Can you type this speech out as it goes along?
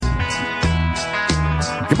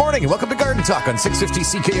Good morning and welcome to Garden Talk on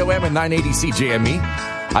 650 CKOM and 980 CJME.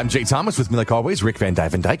 I'm Jay Thomas with me like always, Rick Van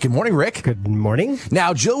Dyke. Good morning, Rick. Good morning.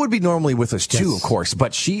 Now, Jill would be normally with us too, of course,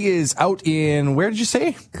 but she is out in, where did you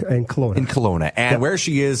say? In Kelowna. In Kelowna. And where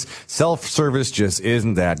she is, self-service just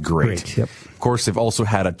isn't that great. Yep. Of course, they've also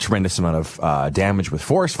had a tremendous amount of damage with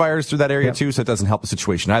forest fires through that area too, so it doesn't help the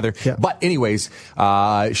situation either. Yep. But anyways,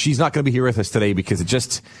 she's not going to be here with us today because it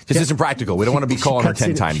just isn't practical. We don't want to be calling her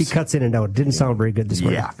 10 times. She cuts in and out. Didn't sound very good this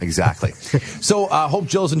morning. Yeah, exactly. So hope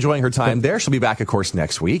Jill's enjoying her time there. She'll be back, of course,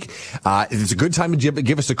 next week. It's a good time to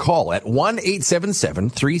give us a call at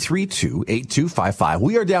 1-877-332-8255.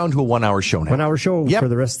 We are down to a 1 hour show now. 1 hour show for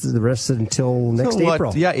the rest until next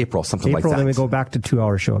April. Yeah, April, something like that. Then we go back to 2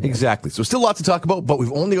 hour show again. Exactly. So still lots to talk about, but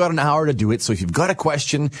we've only got an hour to do it. So if you've got a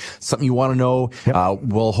question, something you want to know,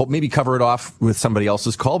 we'll hope maybe cover it off with somebody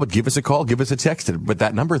else's call, but give us a call, give us a text with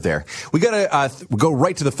that number there. We got to go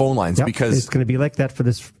right to the phone lines because it's going to be like that for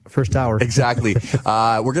this first hour. Exactly.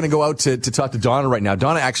 We're going to go out to talk to Donna right now.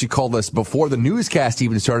 Donna actually called us before the newscast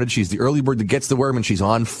even started. She's the early bird that gets the worm, and she's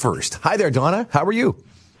on first. Hi there, Donna. How are you?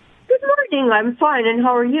 Good morning. I'm fine. And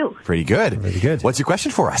how are you? Pretty good. Very good. What's your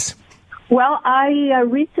question for us? Well, I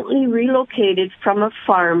recently relocated from a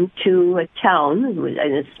farm to a town, in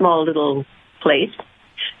a small little place.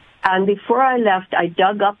 And before I left, I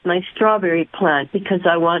dug up my strawberry plant because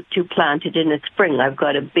I want to plant it in the spring. I've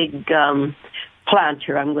got a big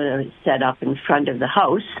planter I'm going to set up in front of the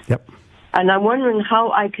house. Yep. And I'm wondering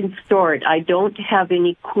how I can store it. I don't have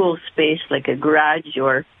any cool space like a garage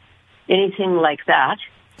or anything like that.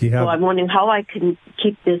 So I'm wondering how I can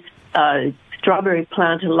keep this strawberry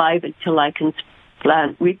plant alive until I can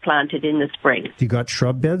replant it in the spring. Do you got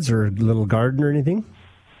shrub beds or a little garden or anything?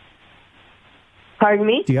 Pardon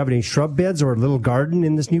me? Do you have any shrub beds or a little garden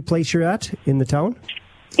in this new place you're at in the town?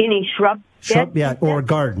 Any shrub beds? Yeah, or a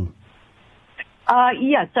garden.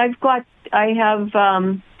 Yes,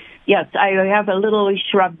 I have a little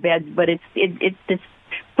shrub bed, but it's just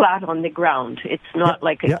flat on the ground. It's not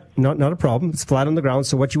like a... Yeah, not a problem. It's flat on the ground.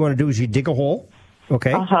 So what you want to do is you dig a hole,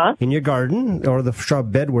 in your garden or the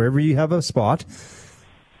shrub bed, wherever you have a spot.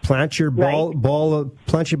 Plant your ball of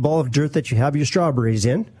dirt that you have your strawberries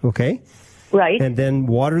in, okay? Right. And then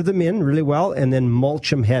water them in really well, and then mulch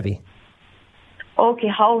them heavy. Okay,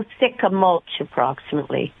 how thick a mulch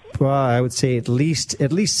approximately? Well, I would say at least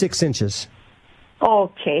 6 inches.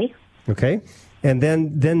 Okay. Okay. And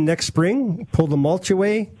then next spring, pull the mulch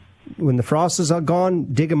away. When the frost is all gone,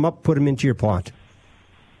 dig them up, put them into your pot.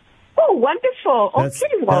 Oh, wonderful.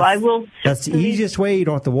 I will... That's the easiest way. You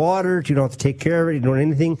don't have to water it. You don't have to take care of it. You don't do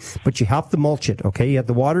anything. But you have to mulch it, okay? You have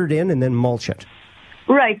to water it in and then mulch it.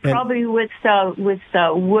 Right, probably with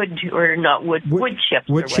wood or not wood chips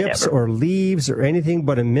wood or chips whatever. Or leaves or anything,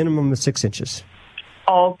 but a minimum of 6 inches.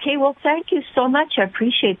 Okay, well, thank you so much. I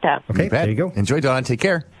appreciate that. Okay, there you go. Enjoy, Donna. Take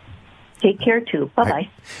care. Take care, too. Bye-bye.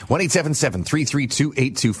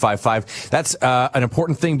 1-877-332-8255. That's an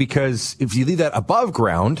important thing because if you leave that above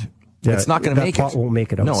ground... it's not going to make it. That pot won't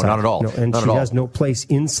make it outside. No, not at all. No, and she has no place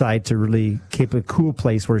inside to really keep a cool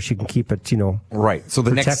place where she can keep it, Right. So the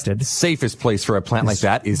protected. Next safest place for a plant like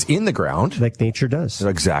that is in the ground. Like nature does.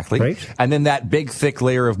 Exactly. Right. And then that big, thick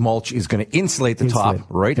layer of mulch is going to insulate the top,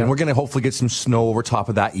 right? Yeah. And we're going to hopefully get some snow over top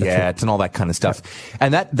of that and all that kind of stuff. Yeah.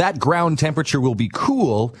 And that ground temperature will be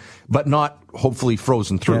cool, but not hopefully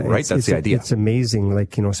frozen through, right? That's the idea. It's amazing,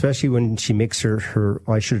 especially when she makes her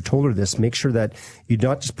I should have told her this, make sure that you're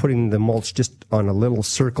not just putting the mulch just on a little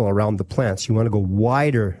circle around the plants. You want to go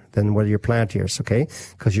wider than where your plant is, okay?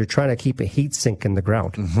 Because you're trying to keep a heat sink in the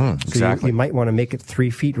ground. Mm-hmm, exactly. So you might want to make it 3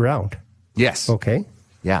 feet round. Yes. Okay.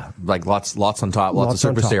 Yeah, like lots on top, lots of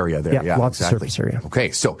surface area there. Yeah, lots of surface area.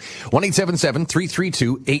 Okay, so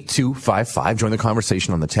 1-877-332-8255. Join the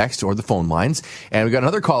conversation on the text or the phone lines. And we got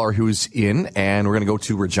another caller who's in, and we're going to go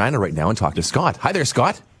to Regina right now and talk to Scott. Hi there,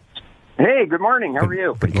 Scott. Hey, good morning. How are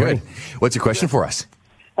you? Pretty good. What's your question for us?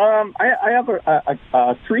 I have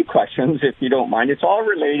 3 questions, if you don't mind. It's all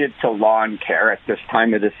related to lawn care at this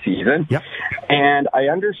time of the season. Yep. And I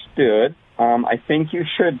understood, I think you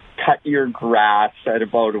should cut your grass at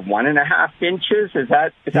about 1.5 inches. Is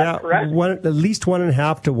that correct? At least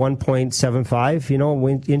 1.5 to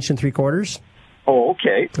 1.75, inch and 3/4. Oh,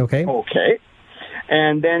 okay. Okay.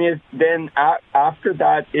 And then after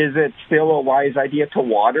that, is it still a wise idea to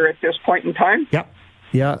water at this point in time? Yep.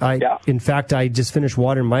 Yeah, in fact, I just finished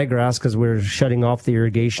watering my grass because we're shutting off the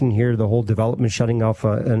irrigation here. The whole development shutting off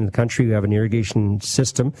in the country. We have an irrigation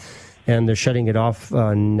system, and they're shutting it off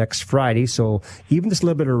next Friday. So even this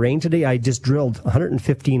little bit of rain today, I just drilled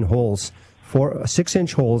 115 holes,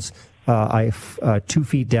 6-inch holes, 2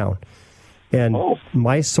 feet down, and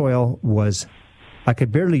my soil was I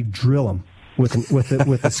could barely drill them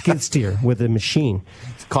with a skid steer, with a machine.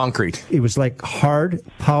 Concrete. It was like hard,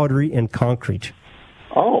 powdery, and concrete.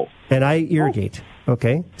 Oh. And I irrigate.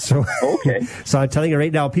 Okay. So, so I'm telling you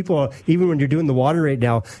right now, people, even when you're doing the water right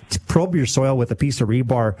now, to probe your soil with a piece of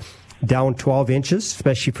rebar down 12 inches,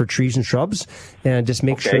 especially for trees and shrubs, and just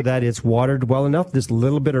make sure that it's watered well enough. This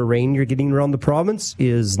little bit of rain you're getting around the province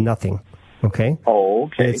is nothing. Okay. Oh,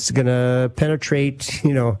 okay. It's going to penetrate,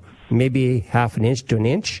 maybe half an inch to an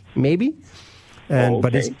inch, maybe. And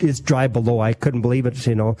but it's dry below. I couldn't believe it.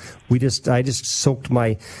 I just soaked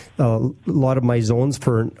my a lot of my zones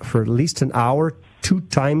for at least an hour, 2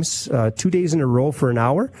 days in a row for an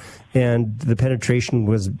hour, and the penetration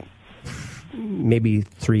was maybe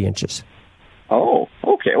 3 inches. Oh,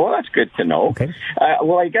 okay. Well, that's good to know. Okay.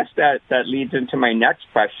 Well, I guess that leads into my next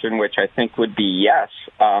question, which I think would be yes.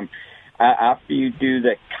 After you do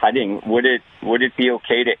the cutting, would it be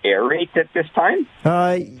okay to aerate at this time?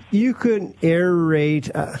 You could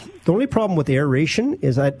aerate. The only problem with aeration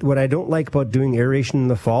is what I don't like about doing aeration in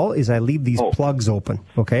the fall is I leave these plugs open.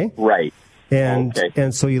 Okay. Right.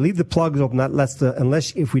 And so you leave the plugs open. That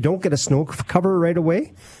lets if we don't get a snow cover right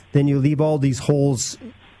away, then you leave all these holes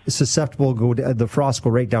susceptible. The frost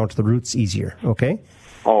go right down to the roots easier. Okay.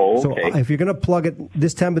 Oh. Okay. So if you're going to plug it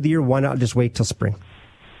this time of the year, why not just wait till spring?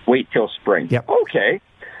 Wait till spring. Yep. Okay.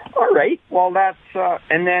 All right. Well, that's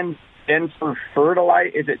and then for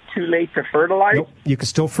fertilize, is it too late to fertilize? Nope. You can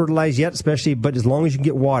still fertilize yet, but as long as you can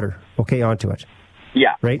get water, onto it.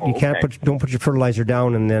 Yeah. Right? You can't don't put your fertilizer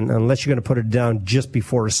down and then unless you're going to put it down just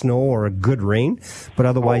before a snow or a good rain. But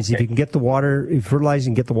otherwise, if you can get the water, if fertilize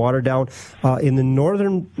and get the water down, in the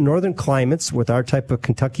northern climates with our type of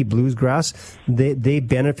Kentucky blues grass, they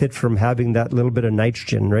benefit from having that little bit of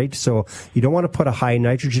nitrogen, right? So you don't want to put a high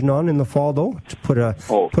nitrogen on in the fall though. To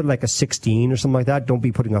put like a 16 or something like that. Don't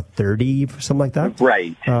be putting a 30, something like that.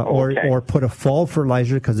 Right. Or put a fall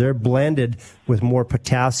fertilizer because they're blended with more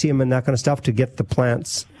potassium and that kind of stuff to get the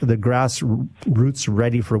grass roots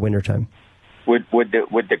ready for wintertime. Would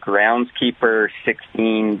the groundskeeper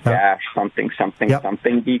 16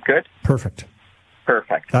 something be good? Perfect.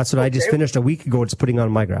 That's what I just finished a week ago. It's putting on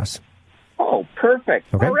my grass. Oh,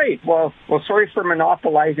 perfect. Okay. All right. Well, sorry for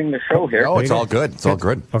monopolizing the show here. Oh, it's all good. It's all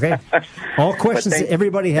good. Okay. All questions that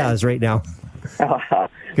everybody has right now.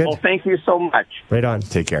 Good. Well, thank you so much. Right on.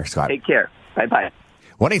 Take care, Scott. Take care. Bye-bye.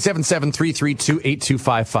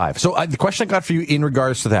 1-877-332-8255. So the question I got for you in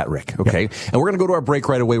regards to that, Rick, okay? Yep. And we're going to go to our break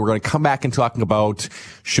right away. We're going to come back and talking about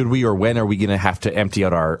should we or when are we going to have to empty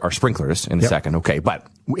out our sprinklers in a second, okay? But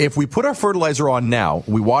if we put our fertilizer on now,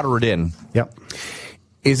 we water it in,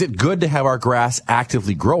 is it good to have our grass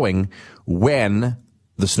actively growing when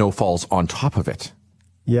the snow falls on top of it?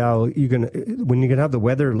 Yeah, when you're going to have the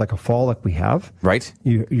weather like a fall like we have, right?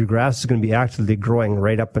 Your grass is going to be actively growing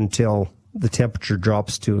right up until the temperature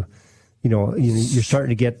drops to, you're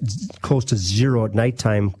starting to get close to zero at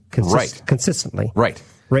nighttime consistently. Right.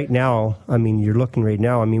 Right now, you're looking right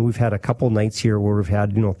now. We've had a couple nights here where we've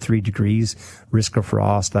had, 3 degrees, risk of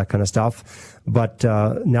frost, that kind of stuff. But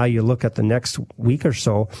now you look at the next week or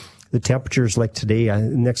so, the temperatures like today, the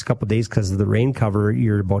next couple of days, because of the rain cover,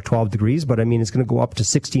 you're about 12 degrees. But it's going to go up to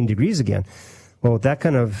 16 degrees again. Well, with that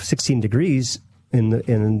kind of 16 degrees,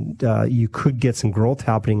 you could get some growth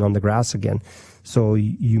happening on the grass again. So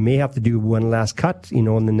you may have to do one last cut, in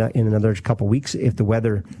another couple of weeks if the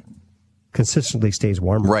weather consistently stays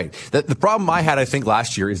warm. Right. The problem I had, I think,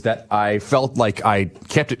 last year is that I felt like I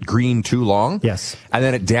kept it green too long. Yes. And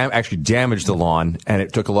then it actually damaged the lawn, and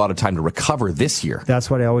it took a lot of time to recover this year. That's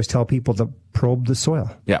what I always tell people to probe the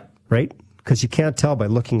soil. Yeah. Right? Because you can't tell by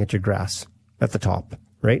looking at your grass at the top.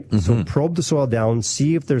 Right? Mm-hmm. So probe the soil down,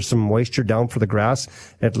 see if there's some moisture down for the grass,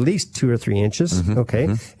 at least 2 or 3 inches. Mm-hmm. Okay.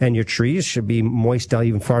 Mm-hmm. And your trees should be moist down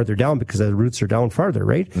even farther down because the roots are down farther,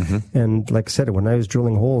 right? Mm-hmm. And like I said, when I was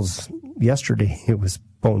drilling holes yesterday, it was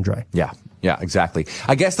bone dry. Yeah. Yeah, exactly.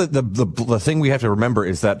 I guess the thing we have to remember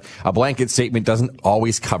is that a blanket statement doesn't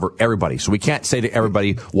always cover everybody. So we can't say to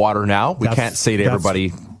everybody, water now. We can't say to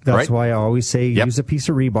everybody, That's why I always say use a piece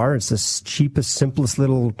of rebar. It's the cheapest, simplest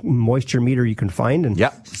little moisture meter you can find, and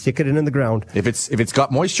stick it in the ground. If it's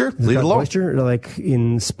got moisture, leave it alone. Moisture, like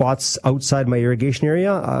in spots outside my irrigation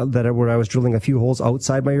area, where I was drilling a few holes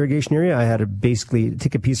outside my irrigation area, I had to basically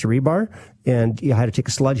take a piece of rebar, and I had to take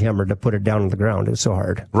a sledgehammer to put it down on the ground. It was so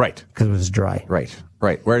hard. Right. Because it was dry. Right.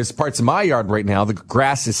 Whereas parts of my yard right now, the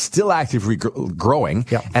grass is still actively growing,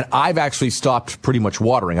 and I've actually stopped pretty much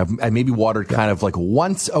watering. I maybe watered kind of like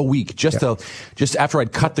once a week, just after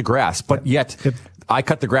I'd cut the grass. But yet, I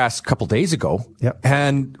cut the grass a couple days ago,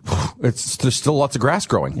 and there's still lots of grass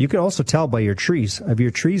growing. You can also tell by your trees. If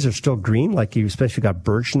your trees are still green, like you especially got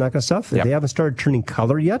birch and that kind of stuff, if they haven't started turning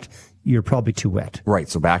color yet, you're probably too wet. Right,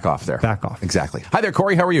 so back off there. Back off. Exactly. Hi there,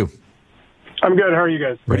 Corey. How are you? I'm good. How are you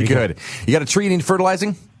guys? Pretty good. You got a tree you need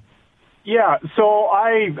fertilizing? Yeah, so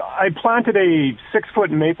I planted a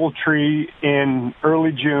 6-foot maple tree in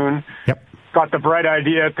early June. Yep. Got the bright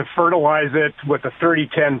idea to fertilize it with a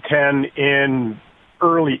 30-10-10 in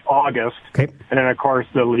early August. Okay. And then, of course,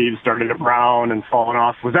 the leaves started to brown and falling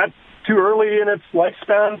off. Was that too early in its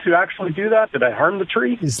lifespan to actually do that? Did I harm the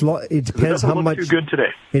tree? It depends how much. Too good today.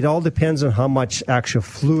 It all depends on how much actual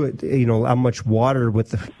fluid, how much water with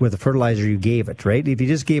the fertilizer you gave it, right? If you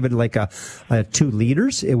just gave it like a 2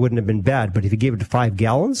 liters, it wouldn't have been bad. But if you gave it 5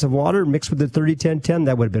 gallons of water mixed with the 30-10-10,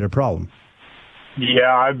 that would have been a problem.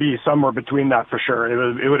 Yeah, I'd be somewhere between that for sure.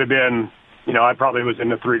 It would have been. I probably was in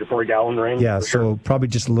the 3 to 4 gallon range. Yeah, so probably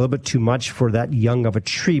just a little bit too much for that young of a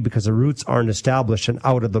tree because the roots aren't established and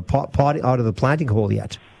out of the out of the planting hole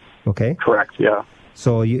yet. Okay. Correct. Yeah.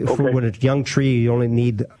 So when it's a young tree, you only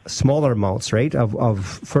need smaller amounts, right, of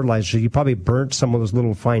fertilizer. You probably burnt some of those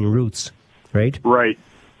little fine roots, right? Right.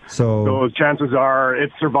 So chances are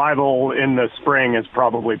its survival in the spring is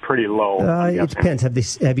probably pretty low. It depends.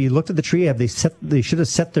 Have you looked at the tree? They should have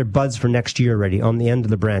set their buds for next year already on the end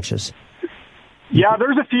of the branches. Yeah,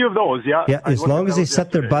 there's a few of those, yeah. Yeah, as long as they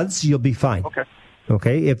set their buds, you'll be fine.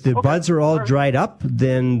 Okay. If the buds are all dried up,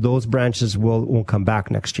 then those branches won't come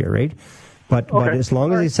back next year, right? But as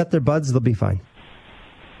long as they set their buds, they'll be fine.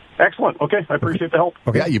 Excellent. Okay, I appreciate the help.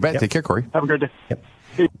 Okay, yeah, you bet. Take care, Corey. Have a good day. Yep.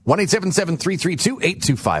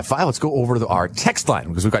 1-877-332-8255. Let's go over to our text line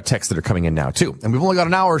because we've got texts that are coming in now too. And we've only got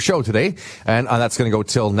an hour show today, and that's going to go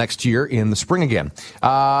till next year in the spring again.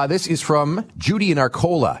 This is from Judy in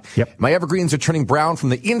Arcola. Yep. My evergreens are turning brown from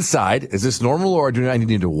the inside. Is this normal, or do I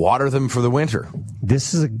need to water them for the winter?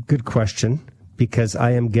 This is a good question because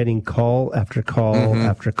I am getting call after call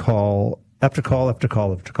after call after call after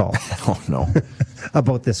call after call. Oh, no.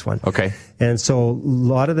 About this one. Okay. And so a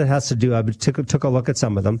lot of it has to do, I took a look at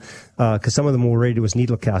some of them, because some of them were rated as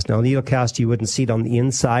needle cast. Now, needle cast, you wouldn't see it on the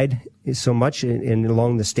inside so much, and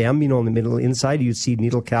along the stem, in the middle inside, you'd see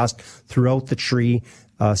needle cast throughout the tree,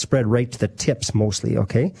 spread right to the tips mostly,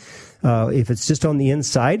 okay? If it's just on the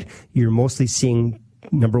inside, you're mostly seeing,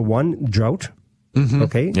 number one, drought,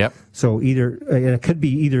 okay? Yep. So and it could be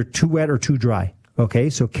either too wet or too dry. Okay,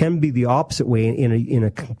 so it can be the opposite way in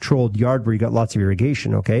a controlled yard where you got lots of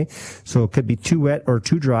irrigation. Okay, so it could be too wet or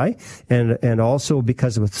too dry, and also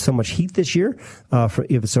because with so much heat this year, if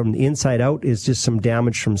it's from the inside out, is just some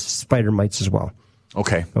damage from spider mites as well.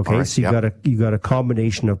 Okay. Okay. Right. So you got a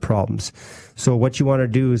combination of problems. So what you want to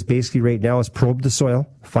do is basically right now is probe the soil,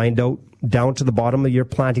 find out down to the bottom of your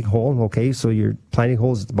planting hole. Okay. So your planting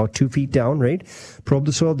hole is about 2 feet down, right? Probe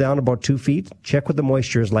the soil down about 2 feet. Check what the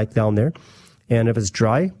moisture is like down there. And if it's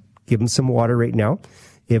dry, give them some water right now.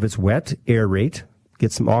 If it's wet, aerate.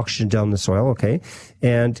 Get some oxygen down the soil, okay?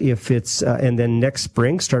 And if it's, and then next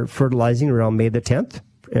spring, start fertilizing around May the 10th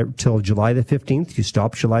till July the 15th. You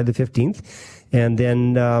stop July the 15th. And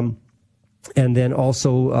then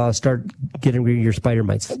also start getting rid of your spider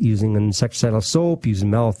mites using an insecticidal soap, using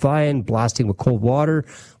malathion, blasting with cold water,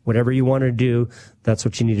 whatever you want to do. That's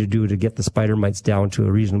what you need to do to get the spider mites down to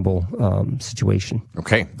a reasonable situation.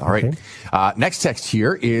 Okay. All right. Okay. Next text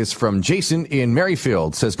here is from Jason in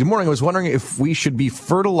Merrifield. Says, good morning. I was wondering if we should be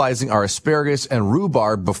fertilizing our asparagus and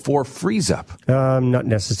rhubarb before freeze up. Not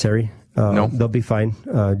necessary. No, they'll be fine.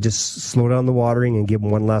 Just slow down the watering and give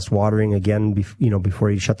them one last watering again,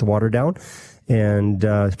 before you shut the water down, and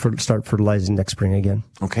start fertilizing next spring again.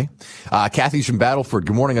 Okay. Kathy's from Battleford.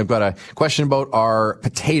 Good morning. I've got a question about our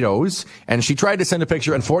potatoes, and she tried to send a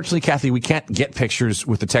picture. Unfortunately, Kathy, we can't get pictures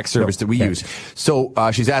with the text service that we use. So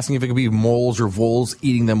she's asking if it could be moles or voles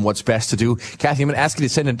eating them. What's best to do? Kathy, I'm going to ask you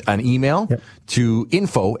to send an email to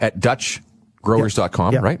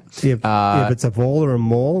info@dutchgrowers.com, right? If it's a vole or a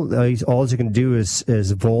mole, all you can do is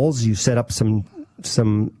voles. You set up some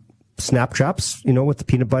snap traps, with the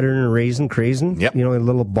peanut butter and a raisin, in a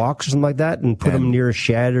little box or something like that, and put them near a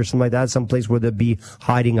shed or something like that, someplace where they'll be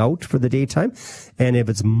hiding out for the daytime. And if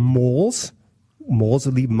it's moles will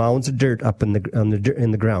leave mounds of dirt up in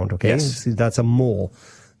the ground. Okay, yes. That's a mole.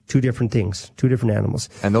 Two different things, two different animals.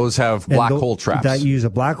 And those have black hole traps. That use a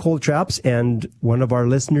black hole traps. And one of our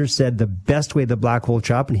listeners said the best way the black hole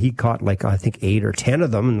trap, and he caught I think 8 or 10 of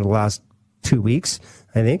them in the last 2 weeks,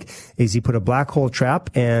 I think, is he put a black hole trap,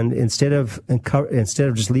 and instead of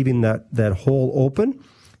just leaving that hole open,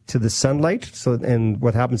 to the sunlight. So, and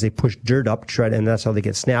what happens, they push dirt up, and that's how they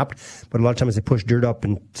get snapped. But a lot of times they push dirt up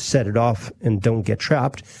and set it off and don't get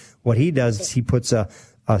trapped. What he does is he puts on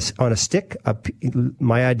a stick,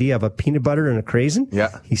 my idea of a peanut butter and a craisin.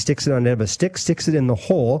 Yeah. He sticks it on the end of a stick, sticks it in the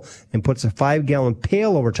hole, and puts a 5-gallon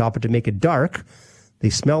pail over top of it to make it dark. They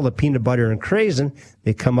smell the peanut butter and craisin.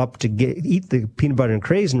 They come up to eat the peanut butter and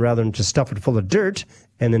craisin rather than to stuff it full of dirt,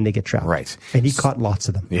 and then they get trapped. Right. And he caught lots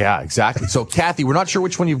of them. Yeah, exactly. So, Kathy, we're not sure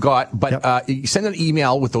which one you've got, but you send an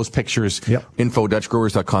email with those pictures,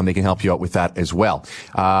 info@dutchgrowers.com. They can help you out with that as well.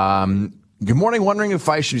 Good morning. Wondering if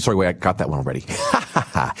I should... Sorry, wait, I got that one already.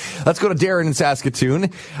 Let's go to Darren in Saskatoon.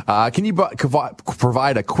 Can you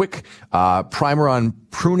provide a quick primer on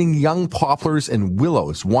pruning young poplars and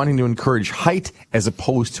willows, wanting to encourage height as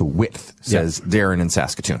opposed to width, says Darren in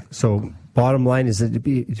Saskatoon. So bottom line is that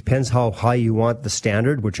it depends how high you want the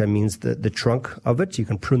standard, which means the trunk of it. You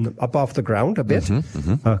can prune them up off the ground a bit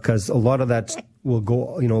because a lot of that will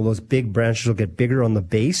go, those big branches will get bigger on the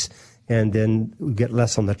base, and then we get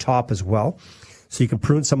less on the top as well. So you can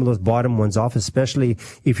prune some of those bottom ones off, especially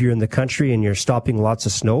if you're in the country and you're stopping lots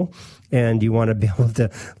of snow and you want to be able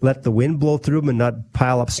to let the wind blow through them and not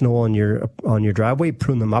pile up snow on your driveway.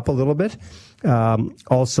 Prune them up a little bit.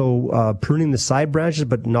 Also, pruning the side branches,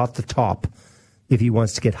 but not the top if he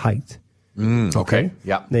wants to get height. Okay.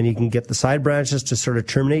 Yeah. Then you can get the side branches to sort of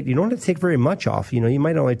terminate. You don't have to take very much off. You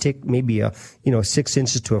might only take maybe 6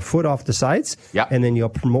 inches to a foot off the sides. Yeah. And then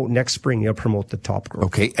next spring you'll promote the top growth.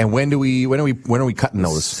 Okay. And when are we cutting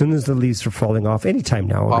those? As soon as the leaves are falling off, anytime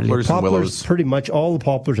now. Poplars and willows. Pretty much all the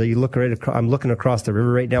poplars that you look I'm looking across the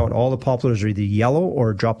river right now, and all the poplars are either yellow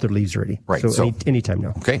or drop their leaves already. Right. So anytime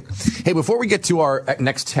now. Okay. Hey, before we get to our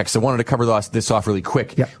next text, I wanted to cover this off really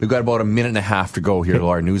quick. Yeah. We've got about a minute and a half to go here to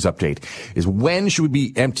our news update. Is when should we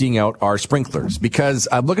be emptying out our sprinklers? Because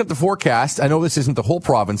I'm looking at the forecast. I know this isn't the whole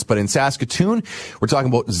province, but in Saskatoon, we're talking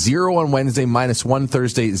about 0 on Wednesday, -1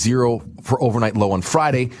 Thursday, 0 for overnight low on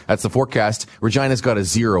Friday. That's the forecast. Regina's got a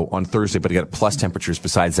 0 on Thursday, but you got plus temperatures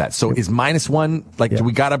besides that. So is -1, do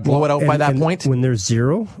we got to blow it out by that point? When there's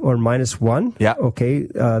 0 or -1, okay.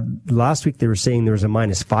 Last week they were saying there was a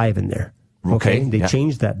 -5 in there. Okay. They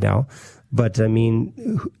changed that now. But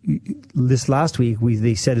this last week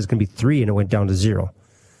they said it's going to be 3 and it went down to 0.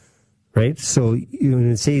 Right? So when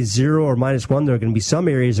they say 0 or -1, there are going to be some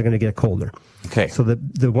areas that are going to get colder. Okay. So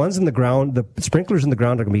the ones in the ground, the sprinklers in the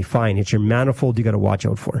ground are going to be fine. It's your manifold you got to watch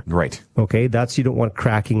out for. Right. Okay. You don't want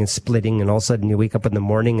cracking and splitting, and all of a sudden you wake up in the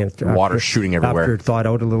morning and water shooting everywhere. After it thawed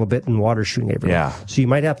out a little bit and water shooting everywhere. Yeah. So you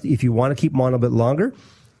might have to, if you want to keep them on a bit longer,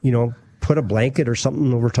 put a blanket or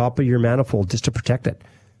something over top of your manifold just to protect it.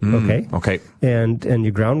 Okay. Okay. And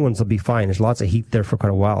your ground ones will be fine. There's lots of heat there for quite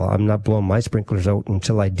a while. I'm not blowing my sprinklers out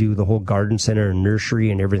until I do the whole garden center and nursery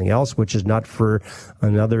and everything else, which is not for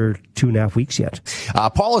another 2.5 weeks yet.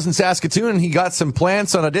 Paul is in Saskatoon, and he got some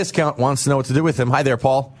plants on a discount. Wants to know what to do with them. Hi there,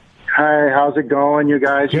 Paul. Hi, how's it going, you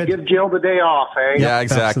guys? Good. You give Jill the day off, eh? Yeah,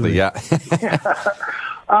 exactly. Absolutely. Yeah.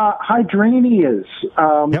 Hydrangeas.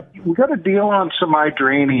 Yep. We got a deal on some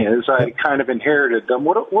hydrangeas. I kind of inherited them.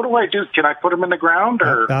 What do I do? Can I put them in the ground?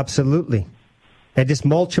 Or? Absolutely. And just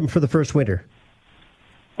mulch them for the first winter.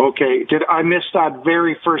 Okay. Did I miss that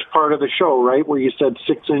very first part of the show, right, where you said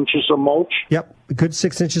 6 inches of mulch? Yep. A good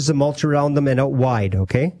 6 inches of mulch around them and out wide,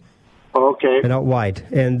 okay? Okay. And out wide.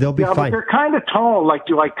 And they'll be fine. But they're kind of tall.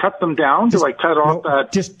 Do I cut them down? Do I cut off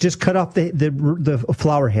that? Just cut off the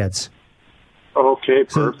flower heads. Okay,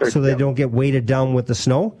 perfect. So they don't get weighted down with the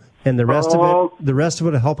snow, and the rest of it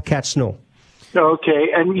will help catch snow. Okay,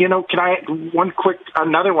 and can I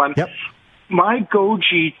another one? Yep. My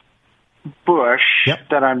goji bush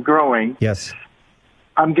that I'm growing. Yes.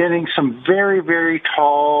 I'm getting some very, very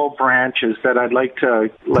tall branches that I'd like to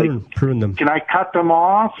prune them. Can I cut them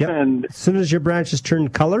off? Yep. And as soon as your branches turn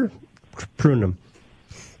color, prune them.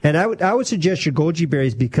 And I would suggest your goji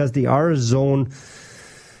berries, because they are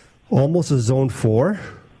almost a zone 4,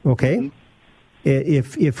 okay?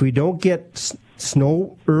 Mm-hmm. If we don't get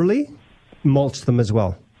snow early, mulch them as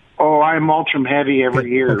well. Oh, I mulch them heavy every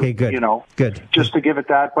year. Okay, good. Good. Just to give it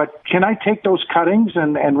that. But can I take those cuttings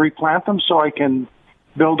and replant them so I can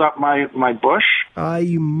build up my bush?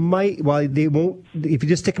 You might. Well, they won't. If you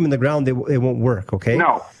just stick them in the ground, it won't work. Okay.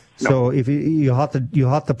 No. So if you'll have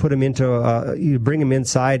to put them into you bring them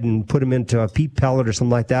inside and put them into a peat pellet or something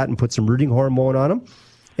like that, and put some rooting hormone on them.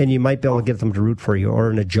 And you might be able to get them to root for you, or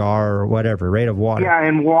in a jar or whatever, right, of water. Yeah,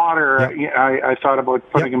 in water. Yep. I thought about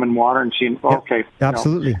putting them in water and seeing, okay.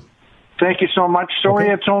 Absolutely. Thank you so much. Sorry,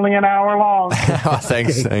 it's only an hour long.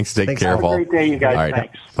 Thanks. Take care, Paul. Have a great day, you guys. All right.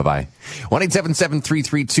 Thanks. Bye-bye.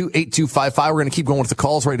 1-877-332-8255. We're going to keep going with the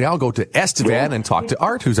calls right now. Go to Estevan and talk to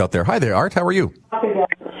Art, who's out there. Hi there, Art. How are you?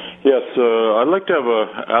 Yes, I'd like to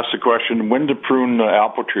ask the question, when to prune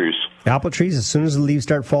apple trees? Apple trees, as soon as the leaves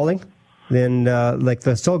start falling, then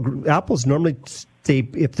apples normally stay,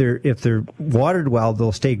 if they're watered well,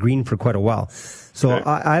 they'll stay green for quite a while. So okay.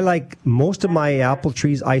 I like most of my apple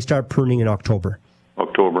trees, I start pruning in October.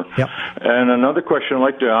 Yep. And another question I'd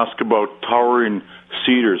like to ask about towering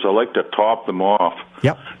cedars. I like to top them off.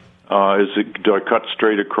 Yep. Do I cut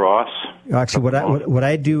straight across? Actually, what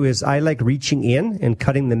I do is I like reaching in and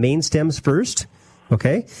cutting the main stems first,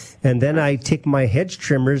 okay? And then I take my hedge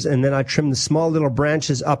trimmers and then I trim the small little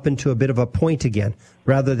branches up into a bit of a point again,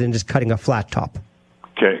 rather than just cutting a flat top.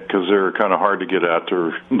 Okay, because they're kind of hard to get at.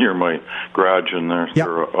 They're near my garage, and they're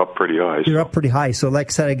up pretty high. They're up pretty high. So,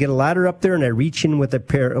 like I said, I get a ladder up there, and I reach in with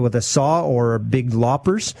a saw or big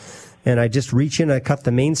loppers, and I just reach in. I cut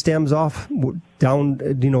the main stems off down,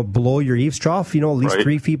 below your eaves trough. At least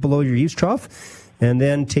 3 feet below your eaves trough, and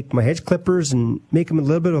then take my hedge clippers and make them a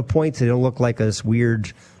little bit of a point so they don't look like this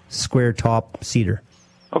weird square top cedar.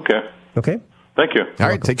 Okay. Thank you. All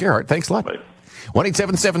right. Take care, Art. Thanks a lot. Bye.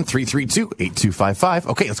 1-877-332-8255.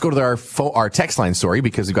 Okay, let's go to our text line story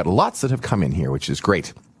because we've got lots that have come in here, which is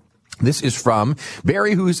great. This is from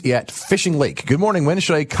Barry, who's at Fishing Lake. Good morning. When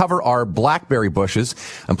should I cover our blackberry bushes?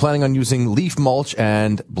 I'm planning on using leaf mulch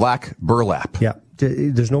and black burlap. Yeah.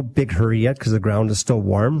 There's no big hurry yet because the ground is still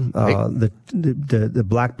warm. The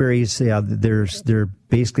blackberries, they're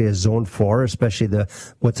basically a zone 4, especially the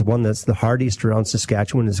one that's the hardiest around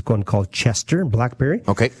Saskatchewan is one called Chester blackberry.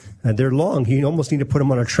 Okay. And they're long. You almost need to put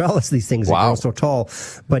them on a trellis, these things. Wow. They grow so tall.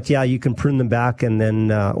 But yeah, you can prune them back and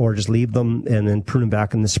then, or just leave them and then prune them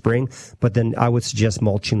back in the spring. But then I would suggest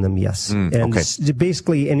mulching them, yes.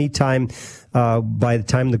 Basically anytime, by the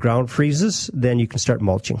time the ground freezes, then you can start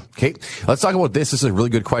mulching. Okay. Let's talk about this. This is a really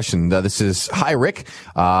good question. Hi, Rick.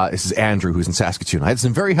 This is Andrew, who's in Saskatoon. I had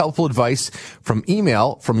some very helpful advice from email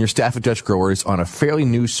from your staff at Dutch Growers on a fairly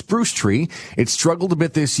new spruce tree. It struggled a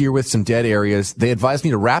bit this year with some dead areas. They advised me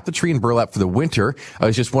to wrap the tree in burlap for the winter. I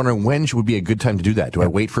was just wondering when would be a good time to do that. Do I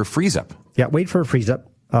wait for a freeze up? Yeah, wait for a freeze up.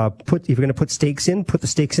 If you're going to put stakes in, put the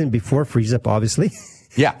stakes in before freeze up, obviously.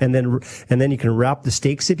 Yeah. And then you can wrap the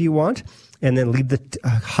stakes if you want, and then leave the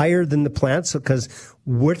higher than the plants, because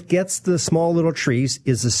what gets the small little trees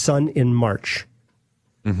is the sun in March.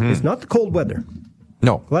 Mm-hmm. It's not the cold weather.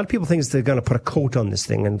 No. A lot of people think they're going to put a coat on this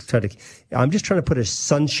thing and I'm just trying to put a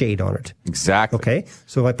sunshade on it. Exactly. Okay.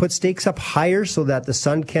 So if I put stakes up higher so that the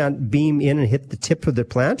sun can't beam in and hit the tip of the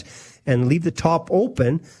plant, and leave the top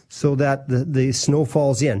open so that the snow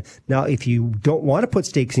falls in. Now, if you don't want to put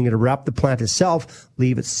stakes in, you're going to wrap the plant itself,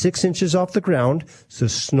 leave it 6 inches off the ground so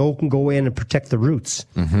snow can go in and protect the roots.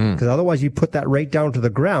 Because otherwise you put that right down to the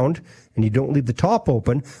ground and you don't leave the top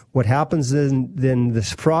open. What happens then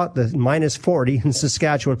the minus 40 in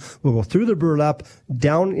Saskatchewan will go through the burlap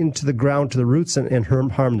down into the ground to the roots and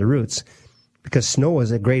harm the roots. Because snow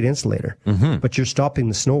is a great insulator, but you're stopping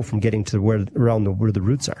the snow from getting to where the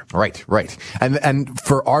roots are. Right. And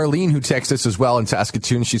for Arlene, who texts us as well in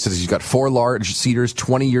Saskatoon, she says she's got 4 large cedars,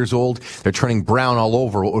 20 years old. They're turning brown all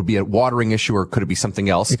over. What would be a watering issue, or could it be something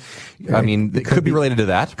else? It could be related to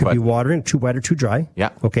that. Could be watering, too wet or too dry.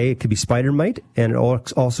 Yeah. Okay. It could be spider mite, and it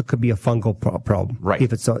also could be a fungal problem. Right.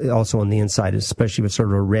 If it's also on the inside, especially if it's sort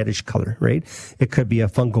of a reddish color, right? It could be a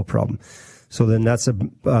fungal problem. So then that's a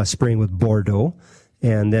spraying with Bordeaux.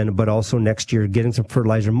 And then, but also next year, getting some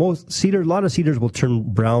fertilizer. A lot of cedars will turn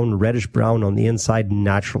brown, reddish brown on the inside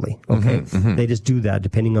naturally. Okay. They just do that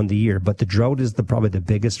depending on the year. But the drought is probably the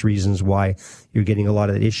biggest reasons why you're getting a lot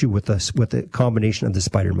of issue with the combination of the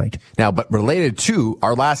spider mite. Now, but related to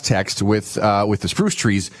our last text with the spruce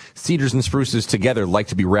trees, cedars and spruces together like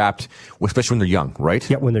to be wrapped, especially when they're young, right?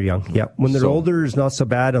 Yeah, when they're young. Yeah. When they're older, it's not so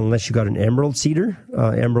bad unless you got an emerald cedar.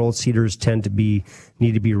 Emerald cedars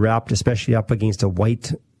need to be wrapped, especially up against a white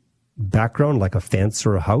background like a fence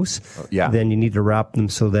or a house. Then you need to wrap them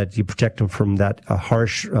so that you protect them from that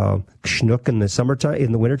harsh chinook in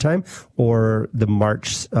the wintertime, or the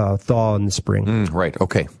March thaw in the spring. Right.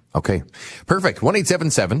 Okay. Perfect.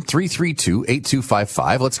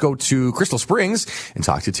 1-877-332-8255. Let's go to Crystal Springs and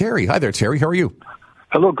talk to Terry. Hi there, Terry. How are you?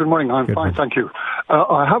 Hello, good morning. I'm fine, thank you.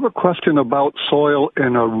 I have a question about soil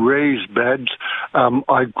in a raised beds.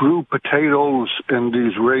 I grew potatoes in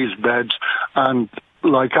these raised beds, and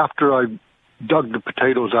after I dug the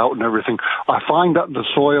potatoes out and everything, I find that the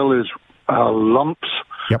soil is lumps.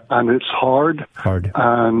 Yep. And it's hard.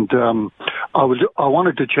 And I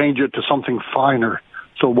wanted to change it to something finer.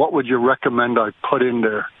 So what would you recommend I put in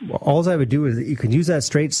there? Well, all I would do is you can use that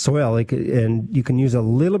straight soil, and you can use a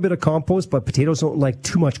little bit of compost, but potatoes don't like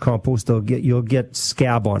too much compost. You'll get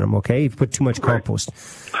scab on them, okay, if you put too much compost.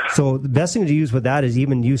 So the best thing to use with that is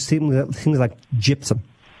even use things like gypsum,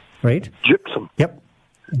 right? Gypsum? Yep.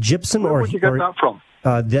 Gypsum. Where would you get that from?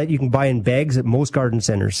 That you can buy in bags at most garden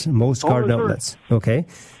centers, most garden outlets. Okay,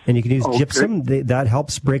 and you can use gypsum. That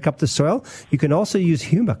helps break up the soil. You can also use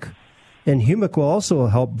humic, and humic will also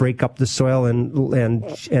help break up the soil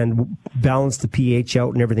and balance the pH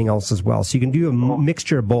out and everything else as well. So you can do a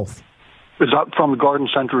mixture of both. Is that from the garden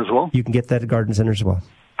center as well? You can get that at garden center as well.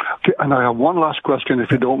 Okay, and I have one last question, if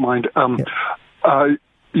you don't mind.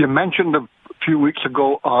 You mentioned a few weeks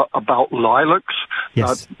ago about lilacs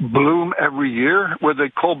that bloom every year. Were they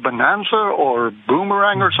called bonanza or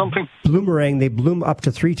boomerang or something? Bloomerang, they bloom up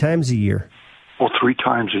to 3 times a year. Oh, 3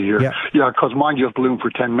 times a year. Yeah, because mine just bloom for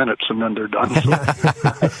 10 minutes and then they're done.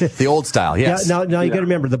 The old style, yes. Yeah, now you got to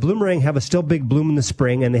remember, the bloomerang have a still big bloom in the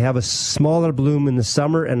spring, and they have a smaller bloom in the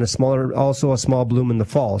summer and a small bloom in the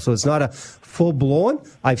fall. So it's not a full blown.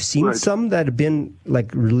 I've seen some that have been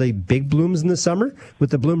like really big blooms in the summer with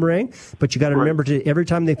the bloomerang, but you got to remember to every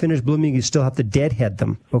time they finish blooming, you still have to deadhead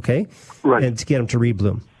them, okay? Right. And to get them to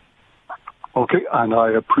rebloom. Okay, and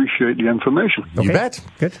I appreciate the information. Okay. You bet.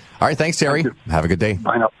 Good. All right, thanks, Terry. Have a good day.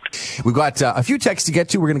 Bye now. We've got a few texts to get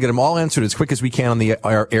to. We're going to get them all answered as quick as we can on the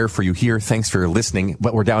air for you here. Thanks for listening.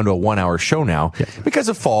 But we're down to a 1-hour show now because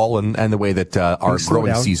of fall and the way that our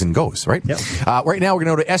growing season goes, right? Yep. Right now, we're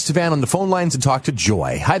going to go to Estevan on the phone lines and talk to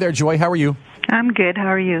Joy. Hi there, Joy. How are you? I'm good. How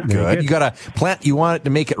are you? Good. You got a plant, you want it to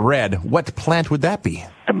make it red. What plant would that be?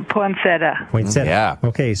 Poinsettia. Poinsettia. Yeah.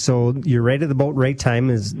 Okay, so you're right at the about right time.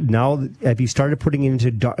 Is now, have you started putting it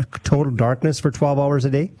into total darkness for 12 hours a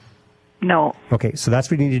day? No. Okay, so that's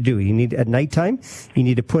what you need to do. You need, at nighttime, you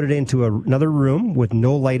need to put it into another room with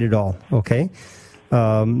no light at all, okay?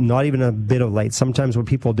 Not even a bit of light. Sometimes what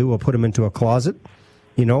people do will put them into a closet,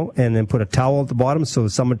 you know, and then put a towel at the bottom so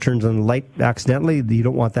if someone turns on the light accidentally, you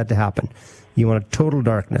don't want that to happen. You want a total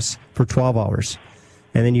darkness for 12 hours.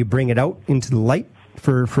 And then you bring it out into the light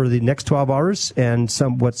for the next 12 hours, and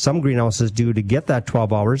what some greenhouses do to get that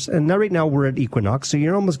 12 hours. And now right now we're at equinox, so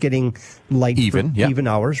you're almost getting light even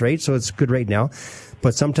hours, right? So it's good right now.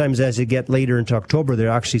 But sometimes as you get later into October, they're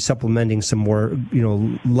actually supplementing some more, you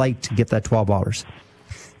know, light to get that 12 hours.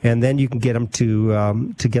 And then you can get them to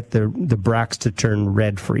get the bracts to turn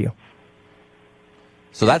red for you.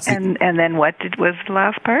 So that's and then what was the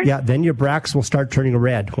last part? Yeah, then your bracts will start turning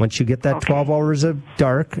red once you get that 12 hours of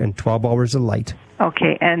dark and 12 hours of light.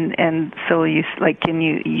 Okay, and so you said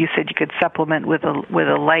you could supplement with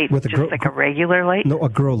a light, with like a regular light? No, a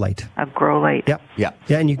grow light. A grow light. Yep. Yeah.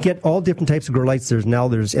 Yeah, and you get all different types of grow lights. There's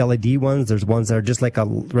LED ones. There's ones that are just like a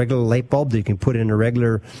regular light bulb that you can put in a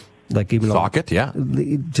regular, like even socket,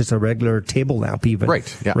 just a regular table lamp, even.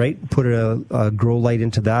 Right. Yeah. Right. Put a grow light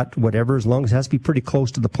into that, whatever. As long as it has to be pretty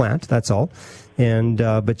close to the plant, that's all. And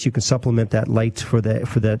but you can supplement that light for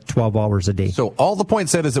that 12 hours a day. So all the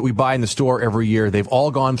poinsettias that we buy in the store every year, they've all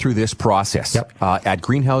gone through this process. Yep. At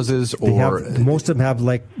greenhouses, most of them have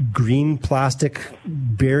like green plastic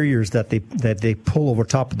barriers that they pull over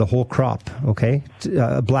top of the whole crop. Okay,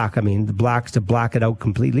 black. I mean, the blacks to black it out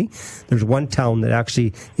completely. There's one town that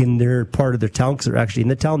actually in their part of their town, because they're actually in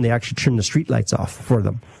the town, they actually turn the street lights off for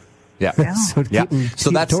them. Yeah. So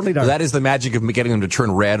that's totally dark. That is the magic of getting them to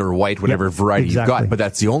turn red or white, whatever variety you've got. But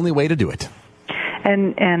that's the only way to do it.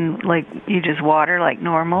 And like you just water like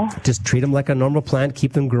normal? Just treat them like a normal plant,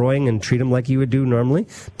 keep them growing and treat them like you would do normally.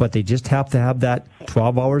 But they just have to have that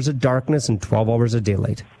 12 hours of darkness and 12 hours of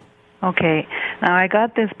daylight. Okay. Now I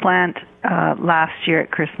got this plant last year at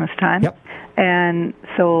Christmas time. Yep. And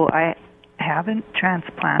so I haven't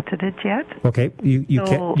transplanted it yet. Okay, you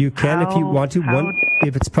can if you want to.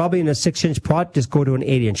 If it's probably in a 6-inch pot, just go to an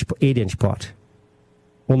 8-inch pot.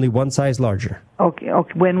 Only one size larger. Okay.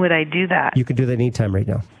 When would I do that? You can do that anytime right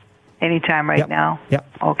now. Anytime right now? Yep.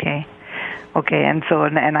 Okay. And so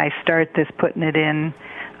and I start this putting it in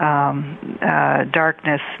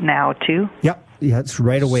darkness now too. Yep. Yeah, it's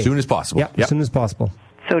right away. As soon as possible. Yep. As soon as possible.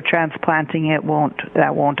 So transplanting it won't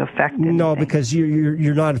affect anything? No, because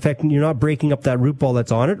you're not breaking up that root ball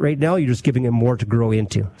that's on it right now. You're just giving it more to grow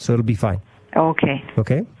into, so it'll be fine. Okay.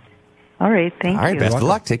 All right. Thank you. All right. Best of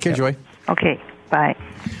luck. Take care, Joy. Okay. Bye.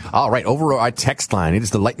 All right. Over our text line, it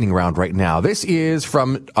is the lightning round right now. This is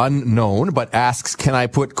from Unknown, but asks, can I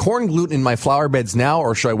put corn gluten in my flower beds now,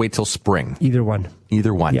 or should I wait till spring? Either one.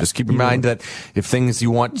 Either one. Just keep in mind that if things you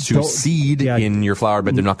want to seed in your flower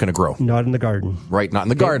bed, they're not going to grow. Not in the garden. Right, not in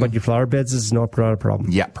the garden. But your flower beds is not a problem.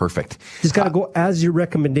 Yeah, perfect. Just got to go as your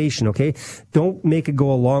recommendation, okay? Don't make it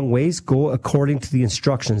go a long ways. Go according to the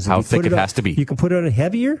instructions. How thick it has to be. You can put it on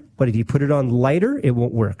heavier, but if you put it on lighter, it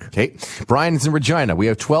won't work. Okay. Brian's in Regina. We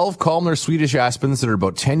have 12 Colmner Swedish aspens that are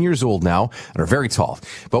about 10 years old now and are very tall.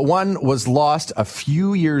 But one was lost a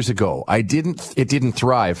few years ago. It didn't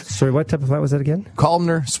thrive. Sorry, what type of plant was that again?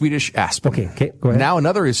 Colmner Swedish aspen. Okay, go ahead. Now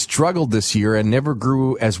another has struggled this year and never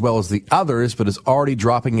grew as well as the others, but is already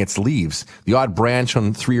dropping its leaves. The odd branch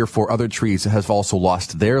on 3 or 4 other trees has also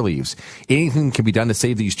lost their leaves. Anything can be done to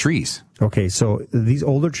save these trees. Okay, so these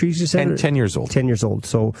older trees you said? 10 years old. 10 years old.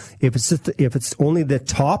 So if it's only the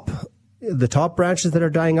top branches that are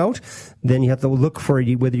dying out, then you have to look for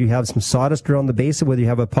whether you have some sawdust around the base or whether you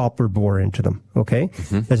have a poplar borer into them. Okay?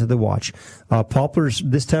 Mm-hmm. That's what they watch. Poplars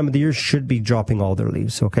this time of the year should be dropping all their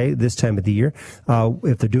leaves. Okay? This time of the year.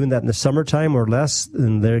 If they're doing that in the summertime or less,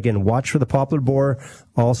 then there again, watch for the poplar borer.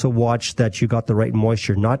 Also watch that you got the right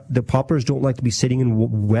moisture. The poplars don't like to be sitting in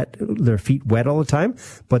their feet wet all the time,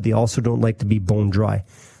 but they also don't like to be bone dry.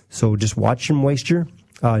 So just watch your moisture.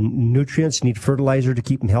 Nutrients, you need fertilizer to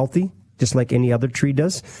keep them healthy, just like any other tree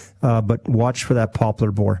does, but watch for that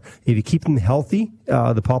poplar borer. If you keep them healthy,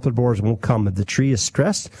 the poplar borers won't come. If the tree is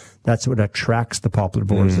stressed, that's what attracts the poplar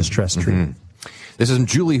borers, the stressed tree. Mm-hmm. This is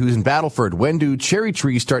Julie, who's in Battleford. When do cherry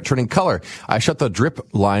trees start turning color? I shut the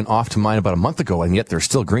drip line off to mine about a month ago, and yet they're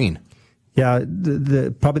still green. Yeah,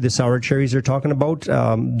 probably the sour cherries they're talking about.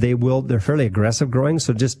 They're fairly aggressive growing.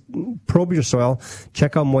 So just probe your soil,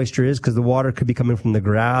 check how moisture is, because the water could be coming from the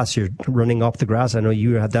grass. You're running off the grass. I know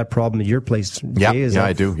you had that problem at your place. Yeah,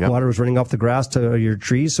 I do. Yep. Water was running off the grass to your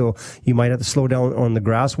trees, so you might have to slow down on the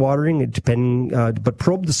grass watering, depending. But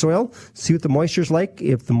probe the soil, see what the moisture's like.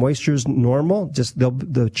 If the moisture's normal,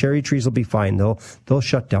 the cherry trees will be fine. They'll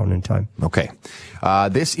shut down in time. Okay.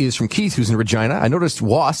 This is from Keith, who's in Regina. I noticed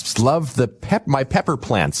wasps love my pepper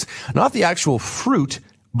plants, not the actual fruit,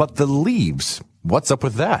 but the leaves. What's up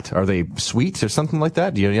with that? Are they sweet or something like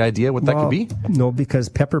that? Do you have any idea what that could be? No, because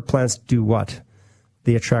pepper plants do what?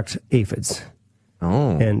 They attract aphids.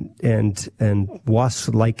 Oh. And wasps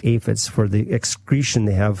like aphids for the excretion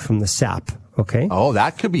they have from the sap. Okay. Oh,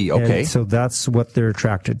 that could be okay. And so that's what they're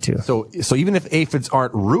attracted to. So even if aphids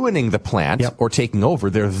aren't ruining the plant or taking over,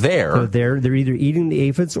 they're there. They're either eating the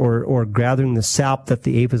aphids or gathering the sap that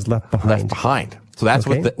the aphids left behind. So that's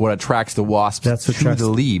what attracts the wasps to the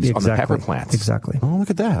leaves on the pepper plants. Exactly. Oh, look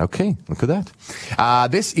at that. Okay, look at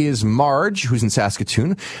that. This is Marge, who's in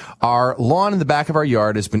Saskatoon. Our lawn in the back of our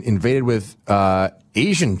yard has been invaded with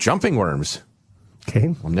Asian jumping worms.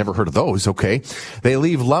 Okay. I've never heard of those. Okay. They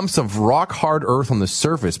leave lumps of rock-hard earth on the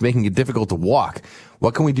surface, making it difficult to walk.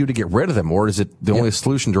 What can we do to get rid of them? Or is it the only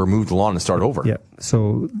solution to remove the lawn and start over? Yeah.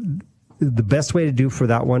 So the best way to do for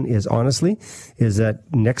that one is that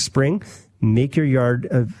next spring, make your yard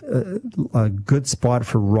a good spot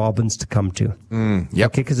for robins to come to.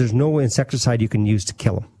 Yep. Okay, because there's no insecticide you can use to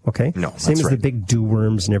kill them. Okay. No, Same as the big dew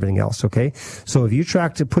worms and everything else. Okay. So if you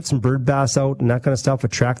put some bird bass out and that kind of stuff,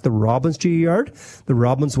 attract the robins to your yard, the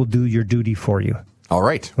robins will do your duty for you. All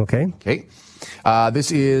right. Okay. Okay.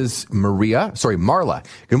 This is Marla.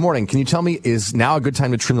 Good morning. Can you tell me, is now a good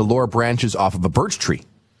time to trim the lower branches off of a birch tree?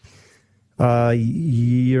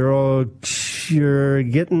 You're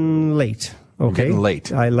getting late. Okay. Getting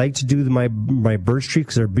late. I like to do my birch tree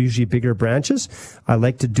because they're usually bigger branches. I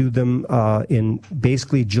like to do them in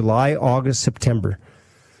basically July, August, September.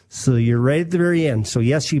 So you're right at the very end. So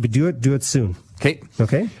yes, you could do it soon. Okay.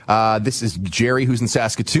 Okay. This is Jerry, who's in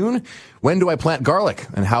Saskatoon. When do I plant garlic,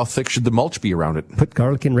 and how thick should the mulch be around it? Put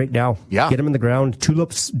garlic in right now. Yeah. Get them in the ground.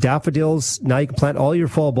 Tulips, daffodils. Now you can plant all your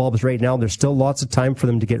fall bulbs right now. There's still lots of time for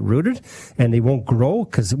them to get rooted, and they won't grow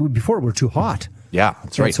because before it were too hot. Yeah,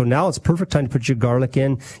 that's right. And so now it's perfect time to put your garlic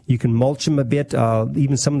in. You can mulch them a bit.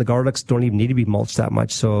 Even some of the garlics don't even need to be mulched that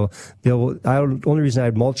much. So the only reason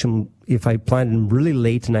I'd mulch them if I planted them really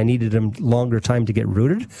late and I needed them longer time to get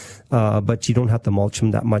rooted. But you don't have to mulch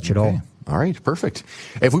them that much at all. All right, perfect.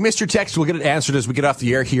 If we missed your text, we'll get it answered as we get off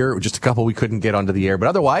the air here. Just a couple we couldn't get onto the air. But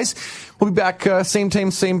otherwise, we'll be back same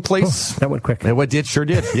time, same place. Oh, that went quick. It sure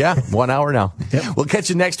did. Yeah, 1 hour now. Yep. We'll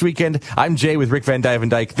catch you next weekend. I'm Jay with Rick Van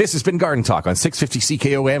Dyke. This has been Garden Talk on 650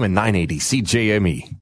 CKOM and 980 CJME.